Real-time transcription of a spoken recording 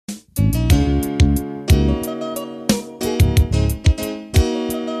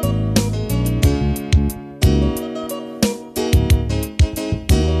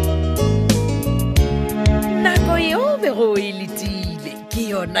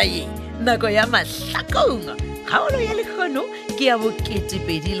yona ye nako ya mahlakong kgaolo ya lekgono ke ya bo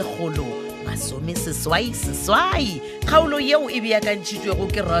 2016 kgaolo yeo e beakantšhitšwego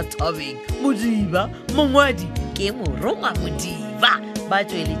ke Rathabeng Modiba mongwadi ke Morongwa Modiba ba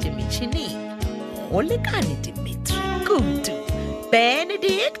tšweletše metšhineng go lekane Dimitri Kutu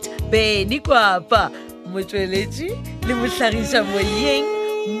Benedict Beni Kwapa motšweletši le mohlagiša moyeng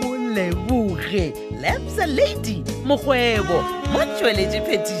Moleboge Lebza Lady Mokgwebo motšweletši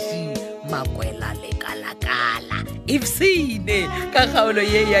phetiši Makwela Lekalakala Ipsine ka kgaolo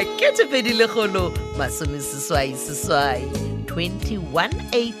ye ya 2016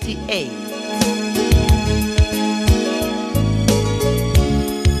 2188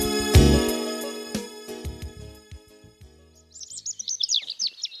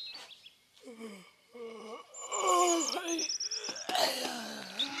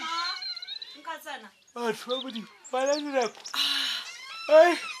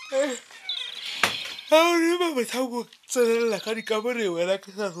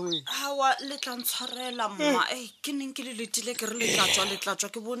 Hawa le tla ntshwarela mma ke neng ke le letile ke re le tlatswa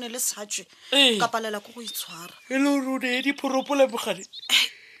ke bone le satswe ka palela go itshwara e le rone di poropola bogale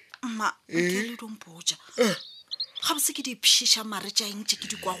mma ke le dompotsa ga botse ke di pshisha mare tša eng tše ke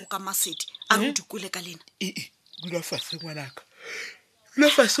di kwa go ka masedi a re di kole ka lena dula fase ngwanaka dula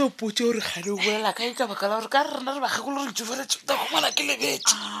fase o potse gore ga le boela ka e ka baka la gore ka rena re bagekolo re tsofela tšota go ngwana ke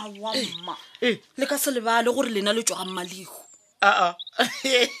lebetse awa mma le ka se lebale gore lena le tswa ga mmalego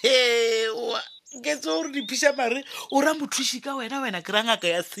ke tse gore di pisa mare o ra mothuši ka wena ke ra ngaka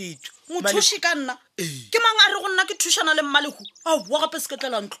ya setso mothuši ka nna ke mang a re go nna ke thušana le mmalego a boa gape se ke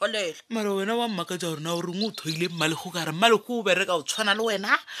tlela ntlholela mare wena wa mmakatsa gore na gore o thoile mmalego ka re mmalego o bereka o tshwana le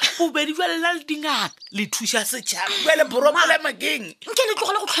wena bobedi jwalela le dingaka le thuša setšhaba jale boropola makeng nke le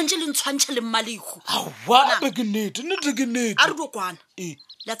tlogele go tlhwantše le ntshwantšhe le mmalego awa ke nnete a re dokwana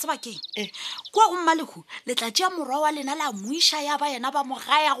la tseba keng kwa go mmalego le tla tšea morwa wa lena la moiša ya ba yena ba mo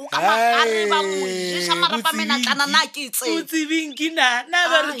gayago ka magare ba mo ješa marapa menatlana na ke tse o tsebeng ke na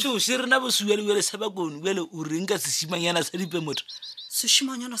ba re tšhoše rena bosuele bjale sa bakone bjale o reng ka sesimanyana sa dipemotho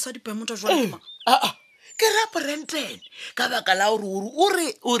sešimanyana sa dipemotho jwalema ke raporenten ka baka la gore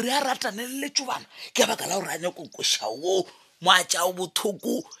o re a ratane le letšobana ke baka la gore a nyako košao mo a tšao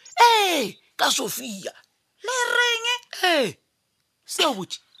bothoko ka Sophia le reng seo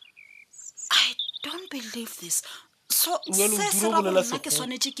botse I don't believe this so se se ra gore nna ke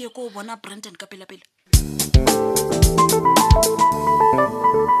swanetše ke ye ko o bona Brandon ka pele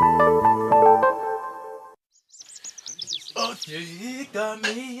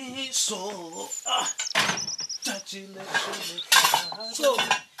so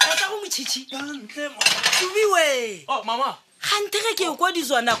eta go motšhitšhi tubiwe mama gante ge ke kwa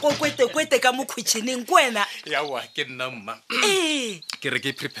dizwana ko kwete ka mo khwetšheneng ko wena yawa ke nna mma ke re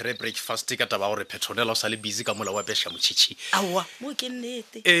ke prepare breakfast ka taba gore Phetola o sa le busy ka mola wa besha motšhitšhi awa mo ke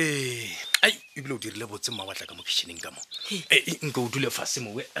nnete ai ebile o dirile botse mma batla ka mo kitcheneng ka mo nka o dule fase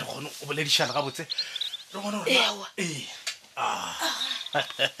mo we re gone o boledišana ga botse re gone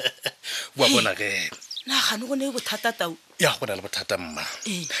wa bona ge na gane go ne bothata tau ya go na le bothata mma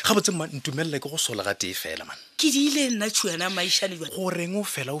ga botse mma ntumelele ke go sola ga tee fela man ke di ile nna tšhuana maišane jwa go reng o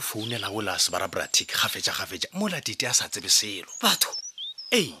fela o founela o la sebarabratic gafetša mola tite a sa tsebe selo batho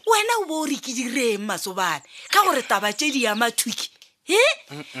wena o bo re ke direng masobane ka gore taba tše di ya mathwiki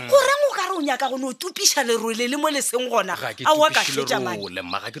goreng o ka re o nyaka go ne o tupiša lerole le mo leseng gona a wa ka fetšamane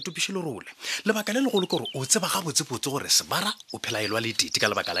mma ga ke tupiše lerole lebaka le legolo ke gore o tseba ga botsebotse gore sebara o phelaelwa le tite ka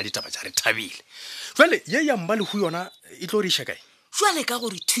lebaka la ditaba tša re thabile jale ye ya mma le go yona e tlo re iša kae jwale ka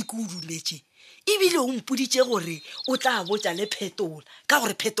gore thwiki o duletše ebile o mpoditše gore o tla botša le Phetola ka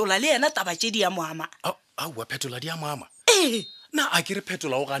gore Phetola le yena taba tše di ya moama aowa Phetola di ya moama na a ke re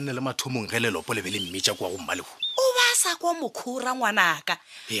Phetola o ga nne le mathomong ge lelopo le be le mmetša kwa go mmalego o ba sa kwa mokhura ngwanaka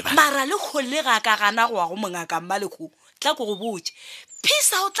mara le kgolle ga ka gana go wa go mongaka mmalego tla ko go botse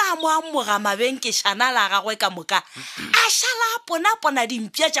phisa o tla mo amoga mabenkešana la gagwe ka moka a šala pona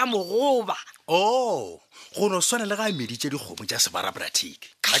dimpša tša mogoba go no swana le ga a meditše dikgomo tša sebarabratic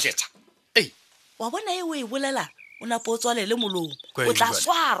wa bona e o e bolela o napo o tswale le molomo o tla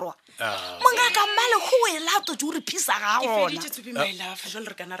swarwa mongaka mmalego o e latotse o re phisa ga gona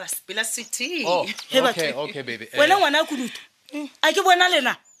okay baby wena ngwana a kudutu a ke bona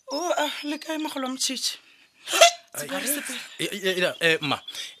lena le kae mogolo wa motšhitšhi ma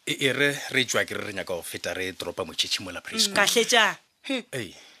re tswa ke re nyaka go feta re tropa motšhitšhi mo la preschool ka hletšang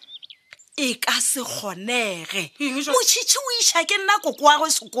e ka se kgonege motšhitšhi o iša ke nna koko wa go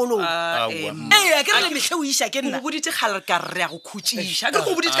sekolong a ke re le metlhe o iša ke nna o boditse gale ka re ya go khutšiša ke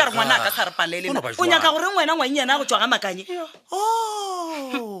go boditse ka re ngwana ka sa re palele o nyaka gore ngwena ngwannyana go tswa ga makanye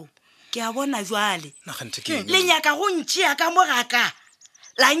ke a bona jwale Nagante ke le nyaka go ntšea ka mogaka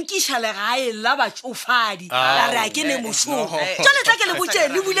la nkiša legae la batšofadi la re a ke ne mošomo jale tla ke le botse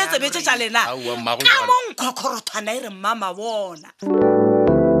le bule tsebetse tša lena ka monkgokhorothwana e re mmama bona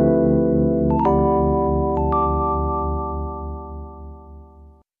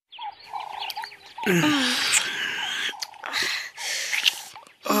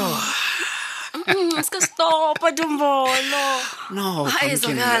Ska stoppa Dumbolo. No, Ay,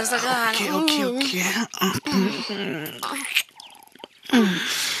 sakala. Okay.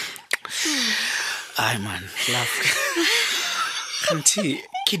 Ay man, love. Auntie,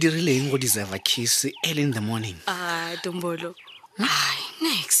 ke dirileng go deserve a kiss early in the morning. Dumbolo. Ay,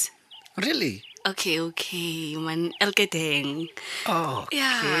 next. Really? Okay, man, elketeng. Oh, okay.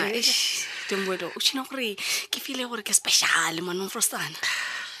 Yeah, Dumbolo, uchina gore ke feel gore ke special man frostana.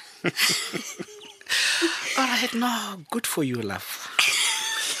 All right, no, good for you, love.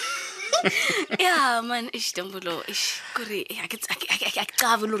 Yeah, man, Dumbolo, gore I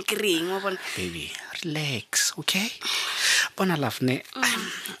travel or kering wa bona. Baby, relax, okay? Bona love ne,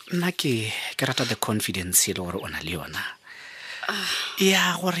 nna ke rata the confidence le gore ona le yona.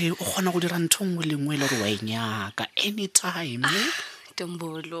 Yeah, gore o kgona go dira ntho nngwe le nngwe le gore wa inyaka anytime.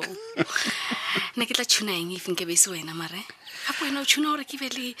 Dumbolo. Ne ke tla tshuna eng if nke be se wena mare. Hapo wena o tshuna gore ke be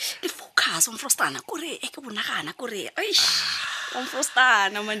le focus on frostana gore e ke bonagana gore on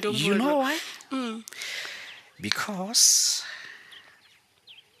frostana man Dumbolo. You know why? Because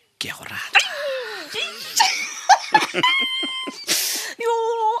ke go rata. Yo,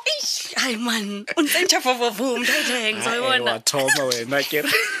 ay man, un tentja favovum dating so wena. Thoma wena ke.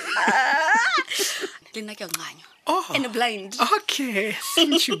 Le nna ke nganya. Oh. And blind. Okay,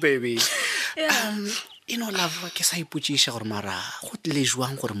 thank you baby. Yeah. You know love ke sa iputsisha gore mara go tle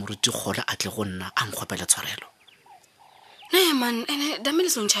jwang gore moruti gole a tle go nna a nkgopela tshwarelo. Ne man, ene damele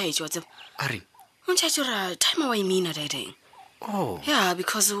so nchaitse wa tseba. Ari. Nchaitse ra time wa imina dating. Oh. Yeah,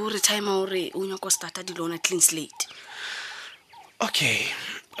 because o re time o re o nyaka starta dilona clean slate. Okay,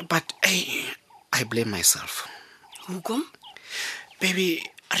 but I blame myself. Hukom? Baby,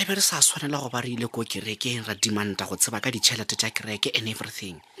 re be re sa swanela go ba re ile ko kerekeng ra demanda go tseba ka ditšhelete tša kereke and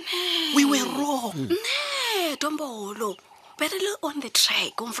everything. We were wrong. Ne, Dumbolo. Better on the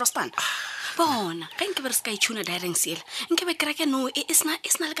track, on frostan. Bona, ga nke be re ska itshuna direng sele. Nke be kereke no, it's not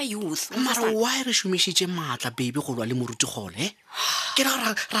like a youth. Mara why re šomišitše maatla baby go lwa le moruti gole? Ke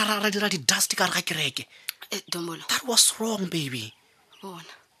ra dira di-dust ka re ga kereke. Dumbolo. That was wrong, baby. Bona,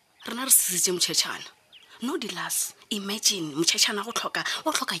 rena re sisitše motšhetšana. No dilas, imagine motšhetšana go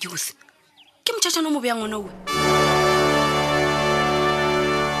tlhoka youth. Ke motšhetšana o mo bjang ona o.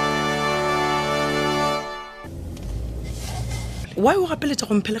 Why o gapeletša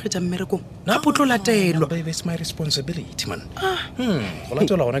go mphelegetša mmerekong ga potlo latelwa Baby, it's my responsibility, man. Go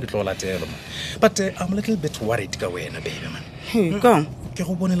latelwa gona ke tlo latelwa, man. But I'm a little bit worried ka wena, baby, man. kang Ke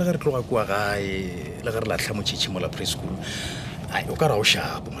go bone le ge re tloga kua gae, le ge re latlha motšhitšhi mola preschool. Ai, o ka ra o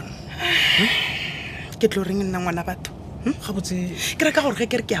shapo, man. ke tlo reng nna ngwana batho Gabotse ke re ka gore ge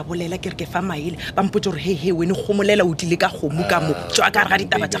ke re ke a bolela ke re ke fa maele ba mpotse gore he wene gomolela o tlile ka kgomo ka mo tswa ka re ga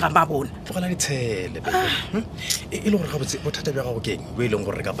ditaba tša ga ba bona tlogela ditshele, baby. E le gore gabotse bothata bja gago keng bo e leng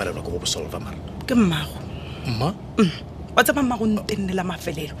gore re ka palelwa ke go bo solva mara. ke mmago Mma? wa tseba mmago ntennela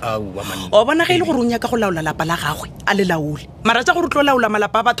mafelelo Aowa, man. o bona ge e le gore o nyaka go laola lapa la gagwe a le laole mara tša gore o tlo laola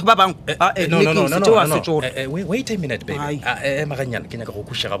malapa a batho ba bangwe No. Wait a minute, baby. Maganyana ke nyaka go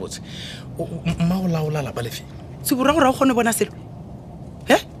khuša gabotse. Mma o laola lapa lefe? se bora gore a o kgone bona selo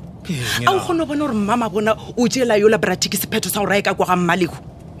a o kgone bona gore mmama bona o tšeela yola bratiki sephetho sa gore a e ka kwa ga mmalego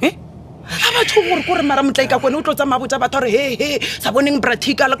a batho gore kore mara motla ka kwene o tlo tsamaya botsa batho gore he sa boneng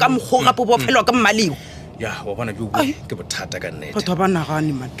bratika le ka mokgo gapo bophelwa ka mmalego Ya, wa bona ke bothata ka nnete. batho ba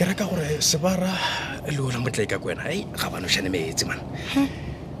nagane man Ke reka gore sebara le ola motla ka kwena. Ai, ga bana shane metsi, man.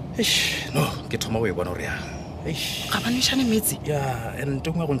 No, ke thoma go e bona gore ya. ga ba nešane metsi Ya, and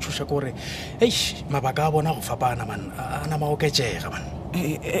tongwe go ntšhoša kore mabaka a bona go fapana, man. A nama oketšega, man.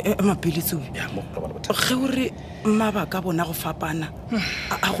 mapeletso Ya, mo ka bana bothata. ge ore mabaka a bona go fapana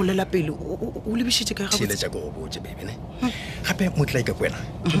a golela pele o lebišitše ka Tšhile tša go botse, baby, ne? Gape motla ka kwena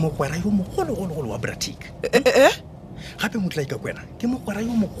ke mokwera yo mogologologolo wa bratik. Gape motla ka kwena ke mokwera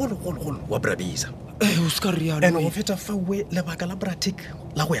yo mogologologolo wa brabisa. o se ka rialo And go feta fawe lebaka la bratik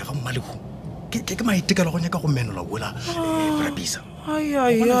la go ya ga mmalego ke maitekelo go nyaka go menola ola brabisa.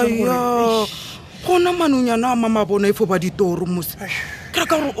 ayayaya gona manonyana a mama bona e fo ba ditoro mose ke re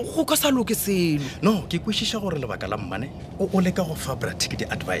ka gore go ka sa loke selo No, ke kwešiša gore lebaka la mmane o leka go fa bratik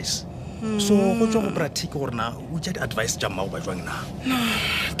di-advice. So go tswa go bratik gore na o tša di-advice tša mmago ba jwang na.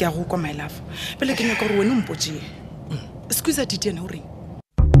 ke a go kwa my love pele ke nyaka gore wene o mpotšee squeeza diteane o reng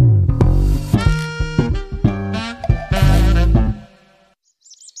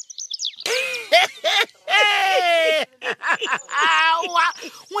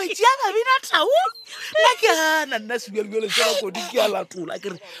bona nna sebjalebjale se bakodi ke a latola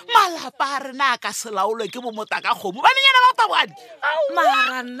kere malapa a rena a ka se laolwe ke bomota ka kgomo banenyana ba tabane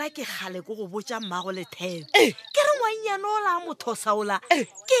mara nna ke gale ko go botsa mmago le thebe ke re ngwannyane ola mothosaola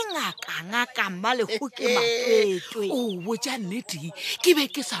ke ngaka mmalego ke mapetwe o botsa nnete ke be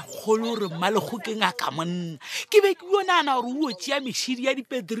ke sa kgole gore mmalego ke ngaka monna ke be ke bonana gore o tšea mešidi ya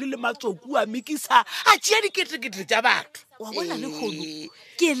dipetri le matsoku a mekisa a tšea diketekete tša batho wa bona le kgono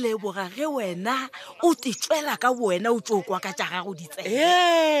ke leboga ge wena o tetswela ka wena o tsokwa ka tša gago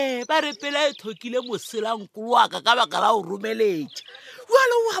ditsela ba re pela e thokile moselankolo wa ka baka la go romeletša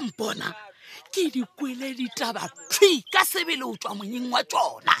jalo wa mpona ke dikwele ditaba thwi ka sebele o tswa monyeng wa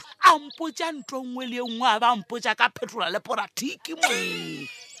tsona a mpotša ntho nngwe le nngwe a ba mpotša ka phetola le poratiki mong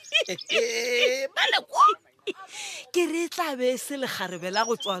balekwa ke re tlabe se le kgarebela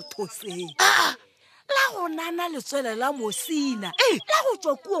go tswa thoseng la go nana letswele la mosina la go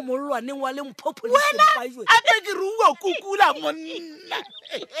tswa kuo mollwaneng wa le wena a te ke rua kukula monna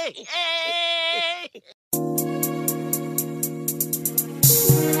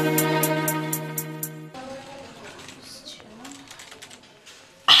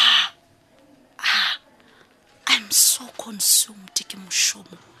I'm so consumed ke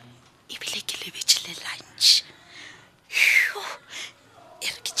mošomo ebile ke lebetse le lunch e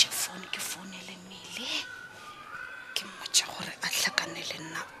re ke phone ke founele mele ke mmotša gore a hlakane le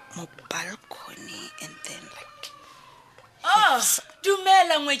nna mo balcony and then like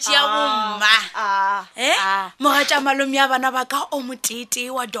dumela ngwetši ya bomma mogatša malome ya bana ba ka o motete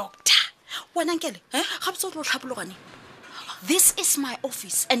wa doctor wena nkele ga botse o tlo tlhapologane this is my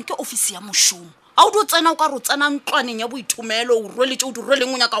office and ke office ya mošomo a o do tsena o ka ro tsena ntlwaneng ya boithomelo o rweletse o di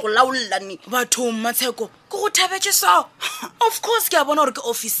rweleng o nyaka go laollane bathong matsheko ke go thabetse so of course ke a bona gore ke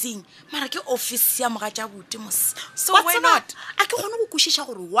officing mara ke office ya mogatša boti mos so why not a ke kgone go kwešiša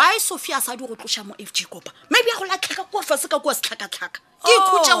gore why Sophia a sa di go tloša mo FG kopa maybe a go latlhaka kua fase ka kua setlhakatlhaka ke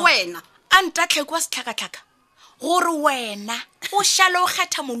ikhutše wena a ntatlhe kua setlhakatlhaka gore wena o šale o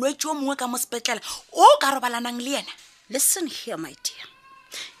kgetha molwetse o mongwe ka mo sepetlela o ka robalanang le yena. Listen here my dear,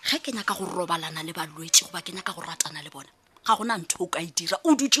 ge ke nyaka go robalana le balwetse goba ke nyaka go ratana le bona ga gona ntho o ka e dira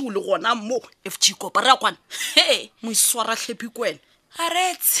o dutse o le gona mo FG kopa re a kwana mo iswara hlepi kwena a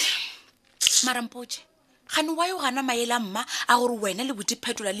retse marampotse gane wa yo gana maela mma a gore wena le boti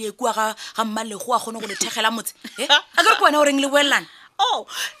Phetola le ekua ga mmalego a gone go le thegela motse a ke re kwena o reng le boelana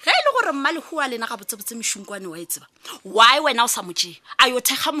ge e le gore mmalego a lena ga botsebotse mešunkwane wa e tseba why wena o sa motse a yo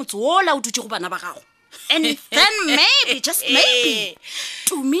thega motse ola o dutse go bana ba gago and then maybe just maybe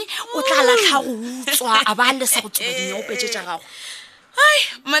to me o tla latlha go utswa a ba le sa go tsoba dinyopetse tša gago ai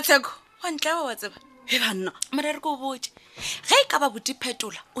matsheko wa ntla wa tseba e banna mara re go botse ge e ka ba boti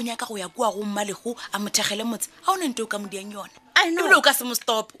Phetola o nyaka go ya kua go mmalego a mothegele motse a o nente o ka modiang yona ebile o ka se mo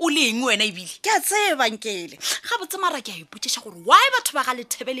stop o le eng wena ebile ke a tsebankele ga botse mara ke a ipotšiša gore why batho ba ga le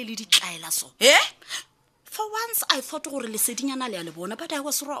thebele le ditlaela so for once I thought gore lesedinyana le a le bona but I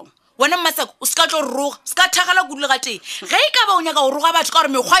was wrong wena mmaseko o ska tlo roga ska thagela kudu le ga teng ge e ka ba o nyaka go roga batho ka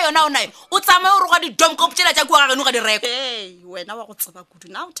gore mekgwa yona o nae o tsamaye o roga di-domcop tsela tša kua ga geno ga direko wena wa go tseba kudu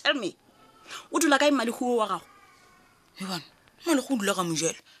now tell me o dula ka mmalego wa gago e bona mmalego o dula ka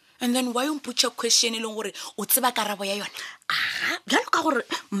mojelo and then why o mpotša question e leng gore o tseba karabo ya yona bjalo ka gore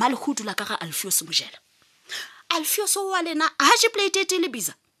mmalego o dula ka ga Alfios mojela Alfios wa lena a je plate e le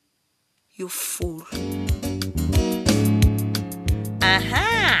bisa you fool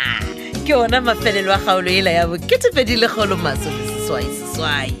aha ke ona mafelelo a kgaolo ela ya boketepedi le kgolo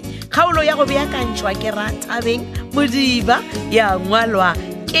masomeseswai kgaolo ya go beakantšhwa ke Rathabeng Modiba ya ngwalwa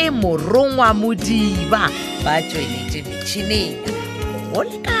ke Morongwa Modiba ba tšweletše metšhineng go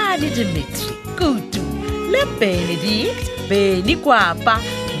lekane Dimitri Kutu le Benedict Beni Kwapa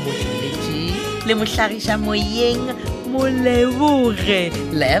motšweletši le mohlagiša moyeng Moleboge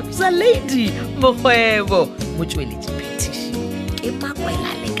Lebza Lady Mokgwebo motšweletši phetiši ke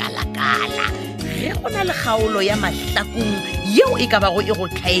Makwela Lekala-kala ge go na le kgaolo ya mahlakong yeo e ka bago e go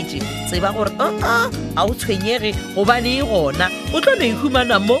tlhaetše tseba gore a o tshwenyege gobane e gona o tlo no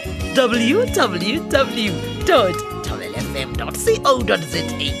ihumana mo www.tobelfm.co.za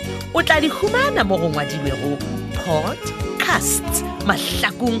o tla di humana mo go ngwadilwego podcasts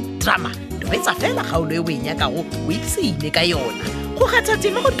mahlakong drama tobetsa fela kgaolo e o e nyakago o ipsene ka yona go kgatha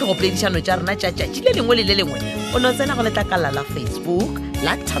teme go tlhogo poledišano tša rena tša tšatši le lengwe le le lengwe o no tsena go letlakala la Facebook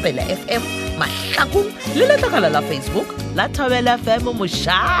la Thobela FM mahlakong le letlakala la Facebook la Thobela FM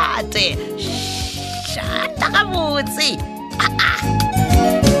mošate šata gabotse